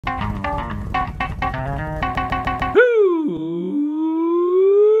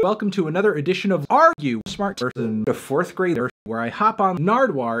Welcome to another edition of Argue Smart Person, a 4th grader, where I hop on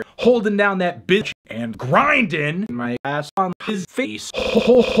Nardwar, holding down that bitch and grinding my ass on his face.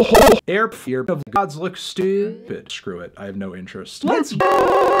 Air fear of gods look stupid. Screw it, I have no interest. Let's go!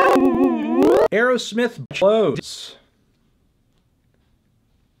 Aerosmith blows.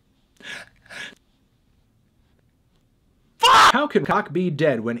 How can cock be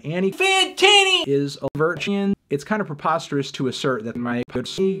dead when Annie Fantini is a virgin? It's kind of preposterous to assert that my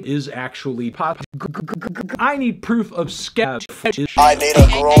pussy is actually pop. I need proof of scab fetish. I need a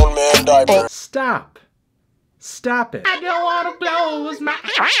grown man diaper. Stop. Stop it. I don't want to close my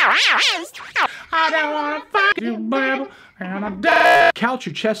eyes. I don't want to fuck you, baby. And I'm dead. Cal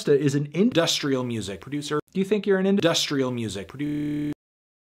Chuchesta is an industrial music producer. Do you think you're an industrial music producer?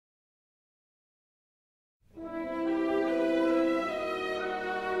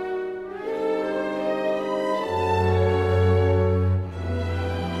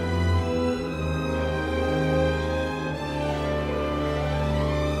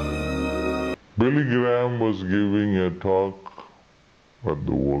 Billy Graham was giving a talk at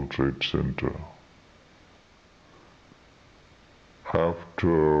the World Trade Center after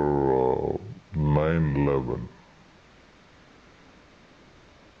 9/11.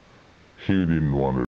 He didn't want to